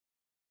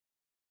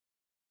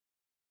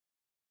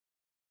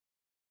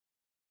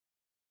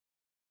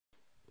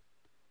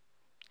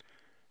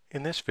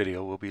In this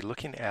video, we'll be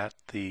looking at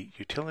the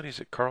utilities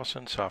that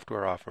Carlson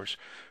software offers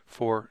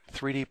for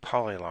 3D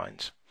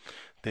polylines.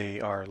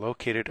 They are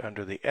located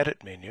under the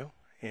Edit menu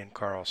in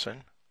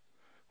Carlson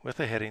with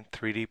the heading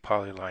 3D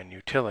Polyline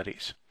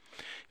Utilities.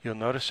 You'll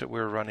notice that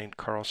we're running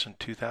Carlson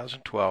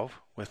 2012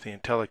 with the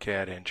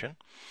IntelliCAD engine.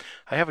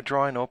 I have a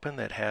drawing open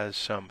that has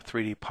some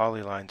 3D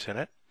polylines in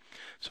it.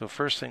 So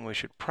first thing we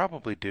should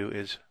probably do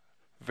is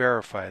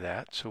verify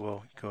that. So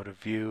we'll go to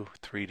View,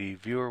 3D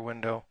Viewer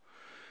window,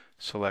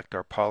 select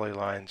our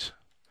polylines,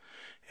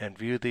 and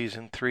view these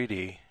in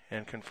 3D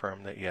and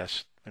confirm that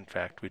yes, in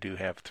fact, we do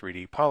have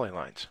 3D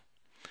polylines.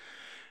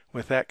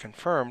 With that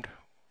confirmed,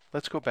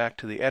 let's go back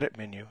to the Edit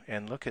menu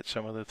and look at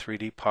some of the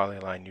 3D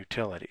polyline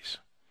utilities.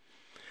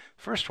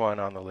 First one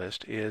on the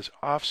list is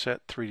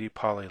Offset 3D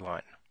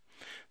Polyline.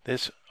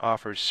 This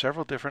offers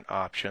several different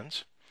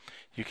options.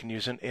 You can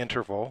use an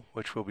interval,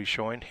 which we'll be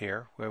showing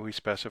here, where we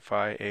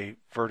specify a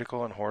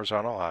vertical and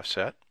horizontal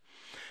offset.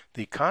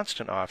 The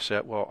constant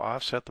offset will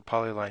offset the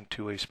polyline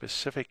to a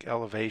specific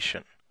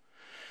elevation.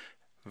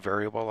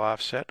 Variable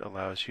offset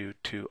allows you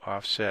to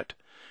offset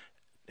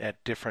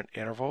at different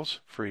intervals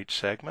for each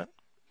segment.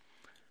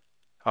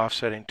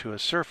 Offsetting to a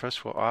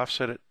surface will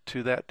offset it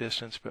to that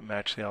distance but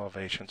match the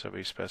elevations of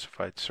a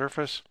specified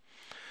surface.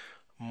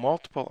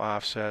 Multiple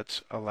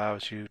offsets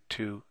allows you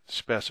to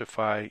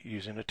specify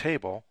using a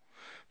table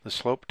the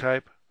slope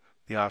type,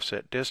 the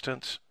offset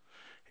distance,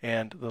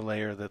 and the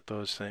layer that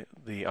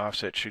the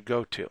offset should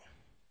go to.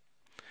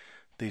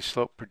 The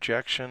slope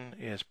projection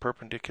is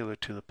perpendicular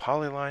to the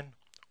polyline,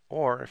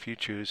 or if you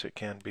choose, it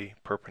can be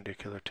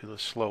perpendicular to the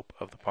slope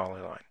of the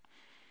polyline.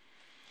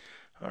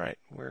 Alright,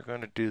 we're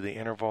going to do the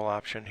interval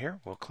option here.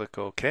 We'll click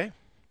OK.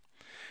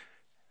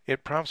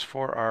 It prompts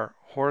for our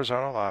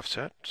horizontal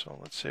offset, so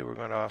let's say we're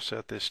going to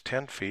offset this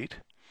 10 feet.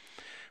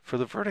 For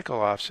the vertical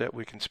offset,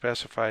 we can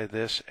specify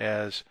this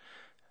as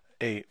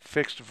a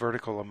fixed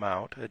vertical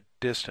amount, a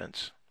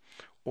distance,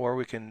 or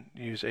we can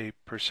use a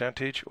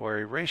percentage or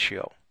a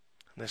ratio.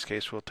 In this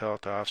case, we'll tell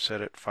it to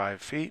offset at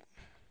 5 feet.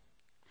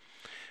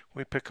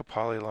 We pick a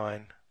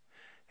polyline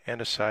and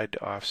decide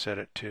to offset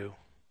it to,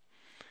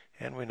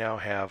 and we now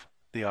have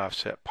the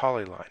offset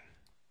polyline.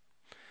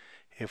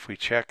 If we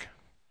check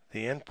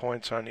the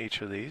endpoints on each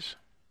of these,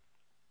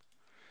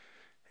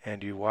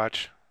 and you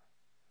watch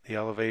the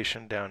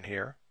elevation down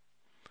here,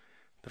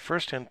 the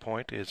first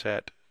endpoint is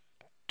at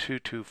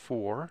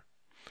 224,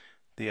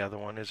 the other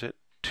one is at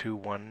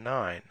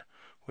 219,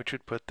 which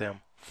would put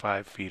them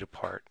 5 feet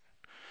apart.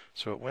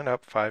 So it went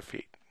up 5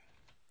 feet.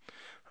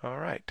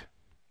 Alright.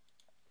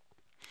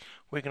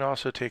 We can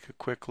also take a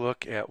quick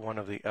look at one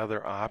of the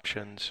other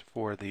options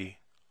for the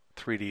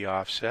 3D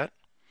offset.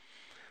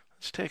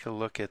 Let's take a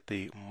look at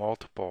the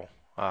multiple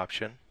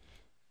option.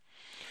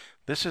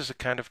 This is the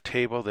kind of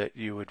table that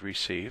you would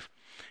receive,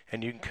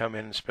 and you can come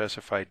in and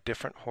specify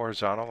different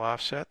horizontal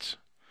offsets.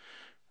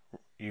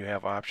 You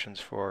have options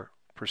for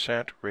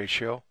percent,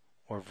 ratio,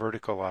 or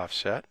vertical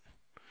offset.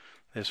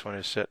 This one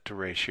is set to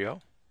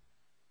ratio.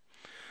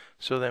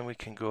 So then we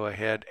can go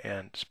ahead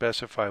and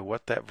specify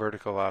what that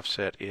vertical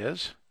offset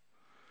is,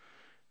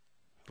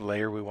 the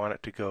layer we want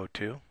it to go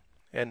to.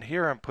 And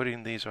here I'm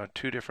putting these on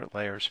two different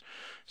layers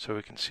so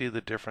we can see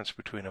the difference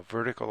between a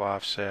vertical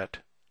offset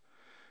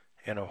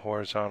and a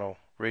horizontal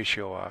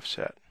ratio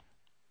offset.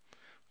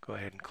 Go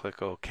ahead and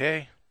click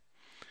OK.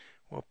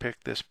 We'll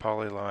pick this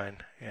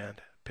polyline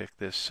and pick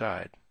this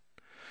side.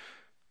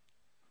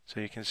 So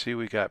you can see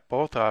we got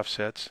both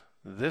offsets.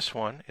 This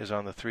one is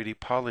on the 3D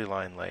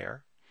polyline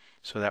layer.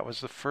 So that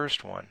was the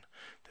first one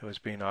that was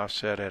being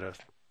offset at a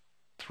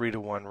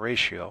 3:1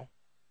 ratio.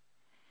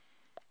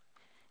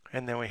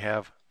 And then we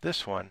have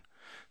this one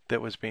that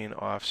was being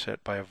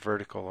offset by a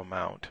vertical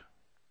amount,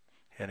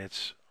 and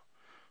it's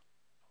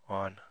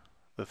on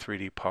the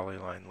 3D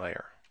polyline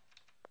layer.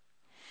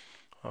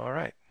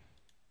 Alright.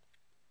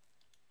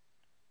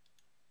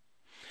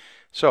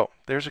 So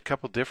there's a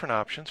couple different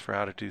options for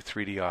how to do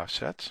 3D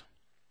offsets.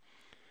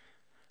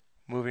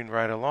 Moving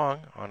right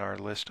along on our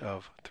list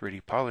of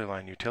 3D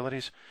polyline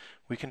utilities,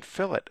 we can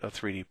fillet a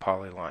 3D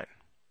polyline.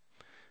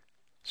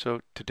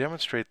 So to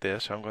demonstrate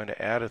this, I'm going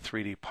to add a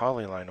 3D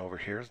polyline over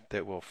here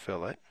that will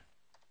fillet.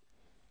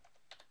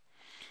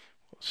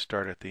 We'll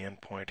start at the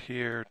endpoint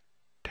here,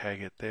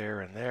 tag it there,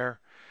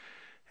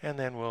 and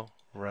then we'll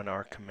run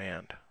our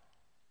command.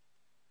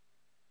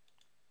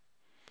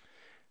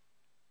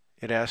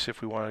 It asks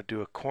if we want to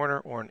do a corner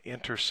or an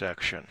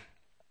intersection.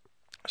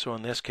 So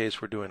in this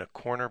case, we're doing a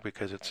corner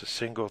because it's a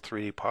single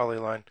 3D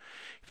polyline.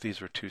 If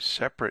these were two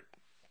separate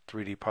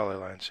 3D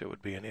polylines, it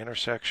would be an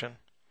intersection.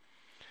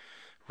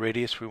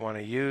 Radius we want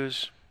to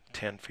use,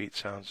 10 feet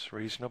sounds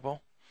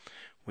reasonable.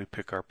 We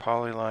pick our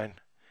polyline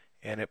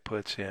and it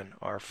puts in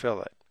our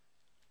fillet.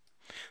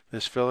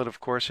 This fillet, of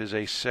course, is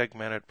a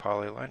segmented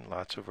polyline,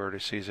 lots of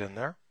vertices in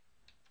there.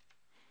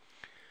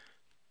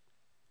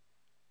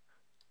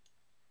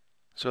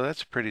 So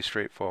that's pretty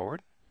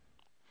straightforward.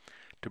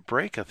 To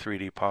break a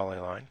 3D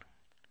polyline,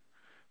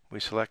 we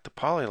select the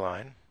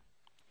polyline,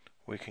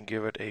 we can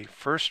give it a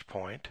first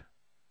point,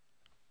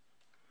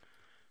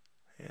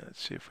 And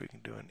let's see if we can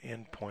do an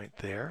end point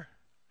there.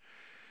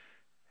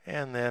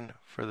 And then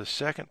for the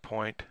second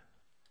point,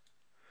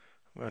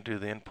 I'm going to do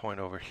the end point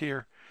over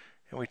here,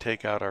 and we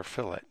take out our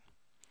fillet.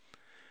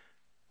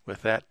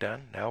 With that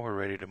done, now we're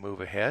ready to move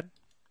ahead.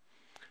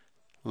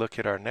 Look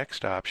at our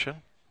next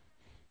option.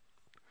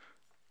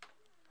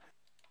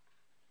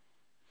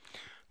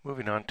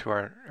 Moving on to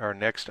our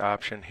next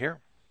option here.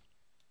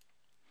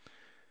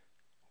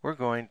 We're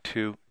going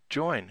to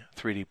join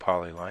 3D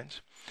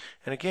polylines.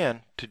 And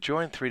again, to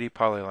join 3D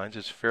polylines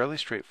is fairly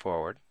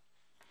straightforward.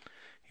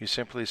 You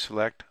simply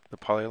select the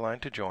polyline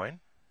to join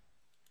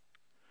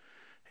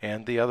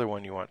and the other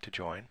one you want to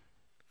join,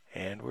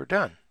 and we're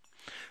done.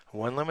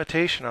 One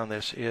limitation on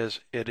this is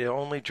it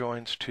only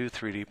joins two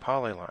 3D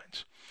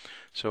polylines.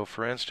 So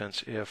for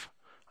instance, if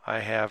I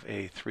have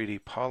a 3D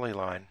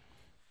polyline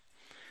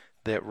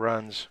that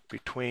runs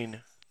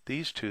between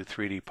these two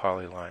 3D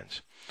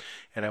polylines,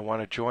 and I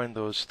want to join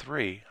those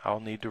three, I'll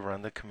need to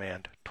run the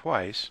command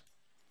twice.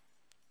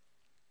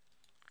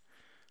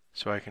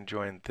 So I can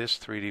join this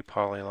 3D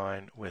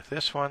polyline with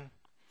this one,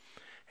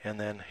 and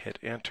then hit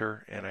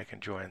enter, and I can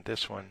join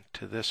this one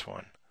to this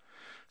one.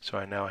 So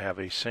I now have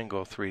a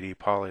single 3D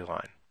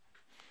polyline.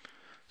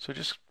 So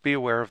just be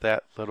aware of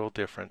that little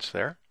difference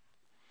there.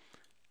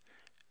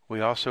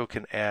 We also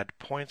can add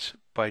points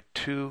by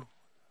two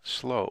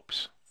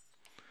slopes.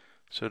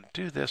 So to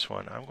do this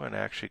one, I'm going to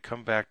actually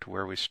come back to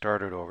where we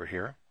started over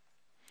here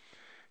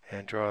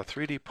and draw a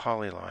 3D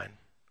polyline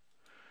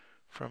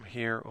from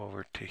here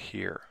over to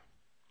here.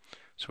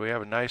 So we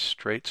have a nice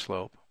straight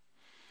slope,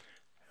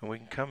 and we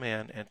can come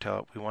in and tell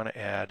it we want to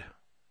add,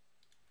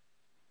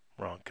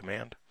 wrong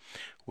command,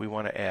 we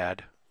want to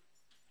add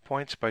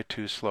points by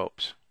two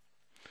slopes.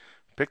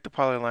 Pick the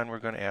polyline we're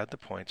going to add the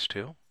points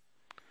to.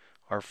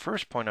 Our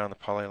first point on the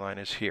polyline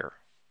is here.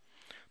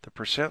 The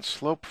percent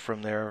slope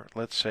from there,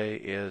 let's say,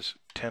 is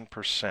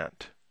 10%.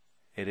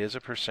 It is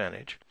a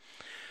percentage.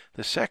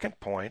 The second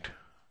point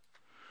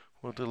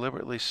we'll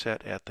deliberately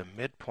set at the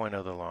midpoint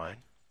of the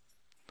line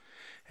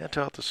and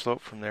tell it the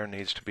slope from there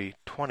needs to be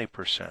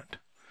 20%.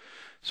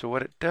 So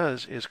what it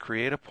does is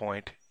create a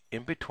point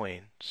in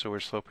between. So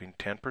we're sloping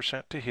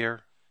 10% to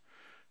here,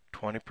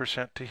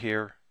 20% to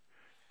here,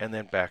 and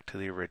then back to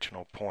the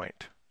original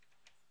point.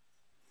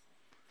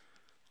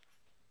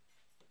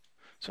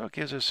 So it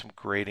gives us some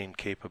grading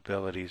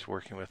capabilities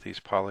working with these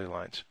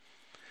polylines.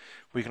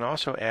 We can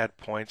also add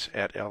points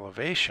at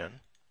elevation.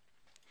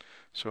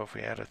 So if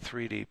we add a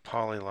 3D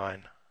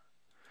polyline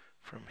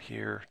from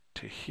here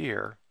to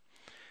here,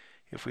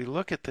 if we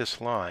look at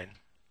this line,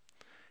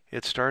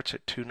 it starts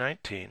at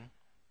 219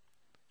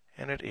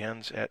 and it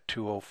ends at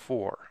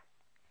 204.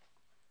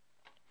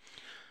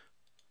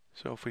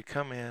 So if we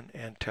come in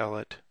and tell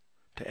it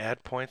to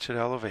add points at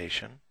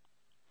elevation,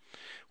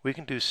 we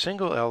can do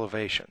single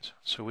elevations.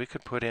 So we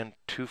could put in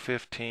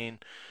 215,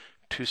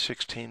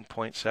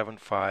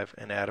 216.75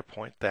 and add a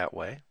point that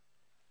way.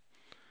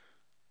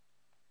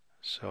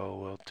 So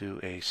we'll do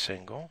a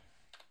single,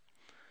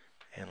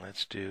 and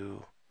let's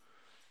do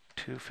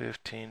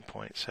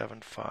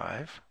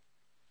 215.75.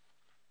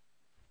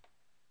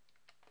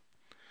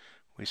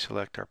 We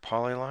select our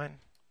polyline,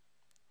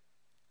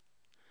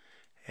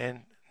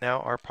 and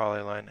now our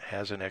polyline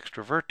has an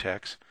extra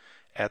vertex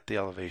at the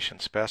elevation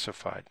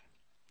specified.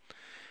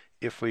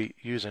 If we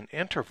use an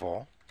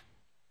interval,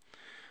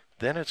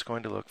 then it's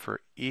going to look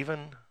for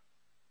even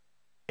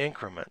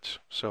increments,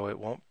 so it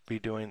won't be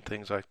doing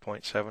things like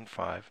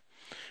 0.75.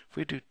 If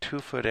we do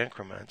 2-foot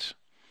increments,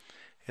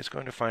 it's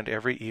going to find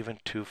every even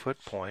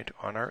 2-foot point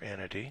on our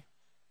entity.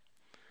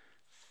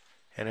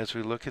 And as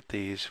we look at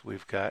these,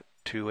 we've got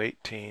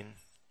 218,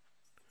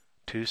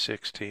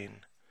 216,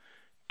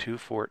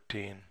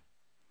 214,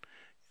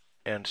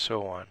 and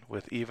so on,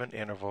 with even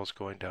intervals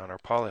going down our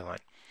polyline.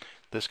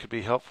 This could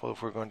be helpful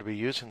if we're going to be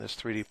using this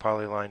 3D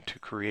polyline to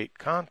create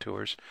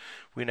contours.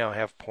 We now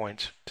have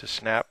points to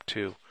snap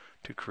to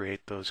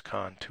create those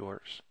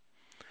contours.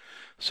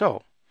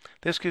 So,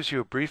 this gives you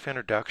a brief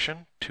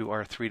introduction to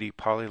our 3D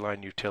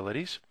polyline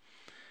utilities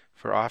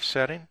for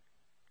offsetting,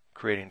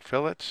 creating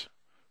fillets,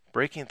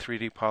 breaking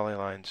 3D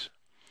polylines,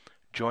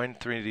 join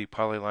 3D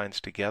polylines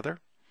together,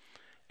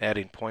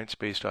 adding points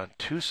based on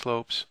two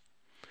slopes,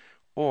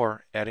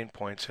 or adding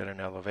points at an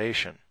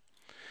elevation.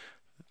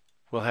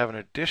 We'll have an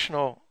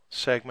additional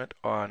segment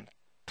on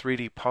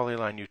 3D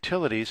polyline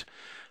utilities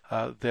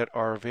that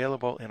are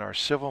available in our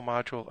Civil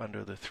module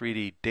under the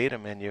 3D data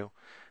menu,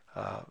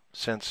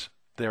 since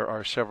there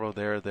are several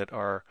there that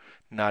are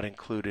not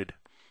included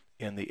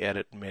in the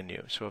edit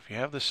menu. So if you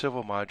have the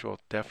Civil module,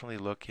 definitely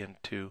look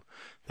into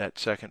that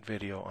second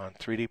video on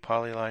 3D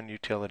polyline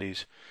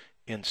utilities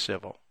in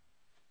Civil.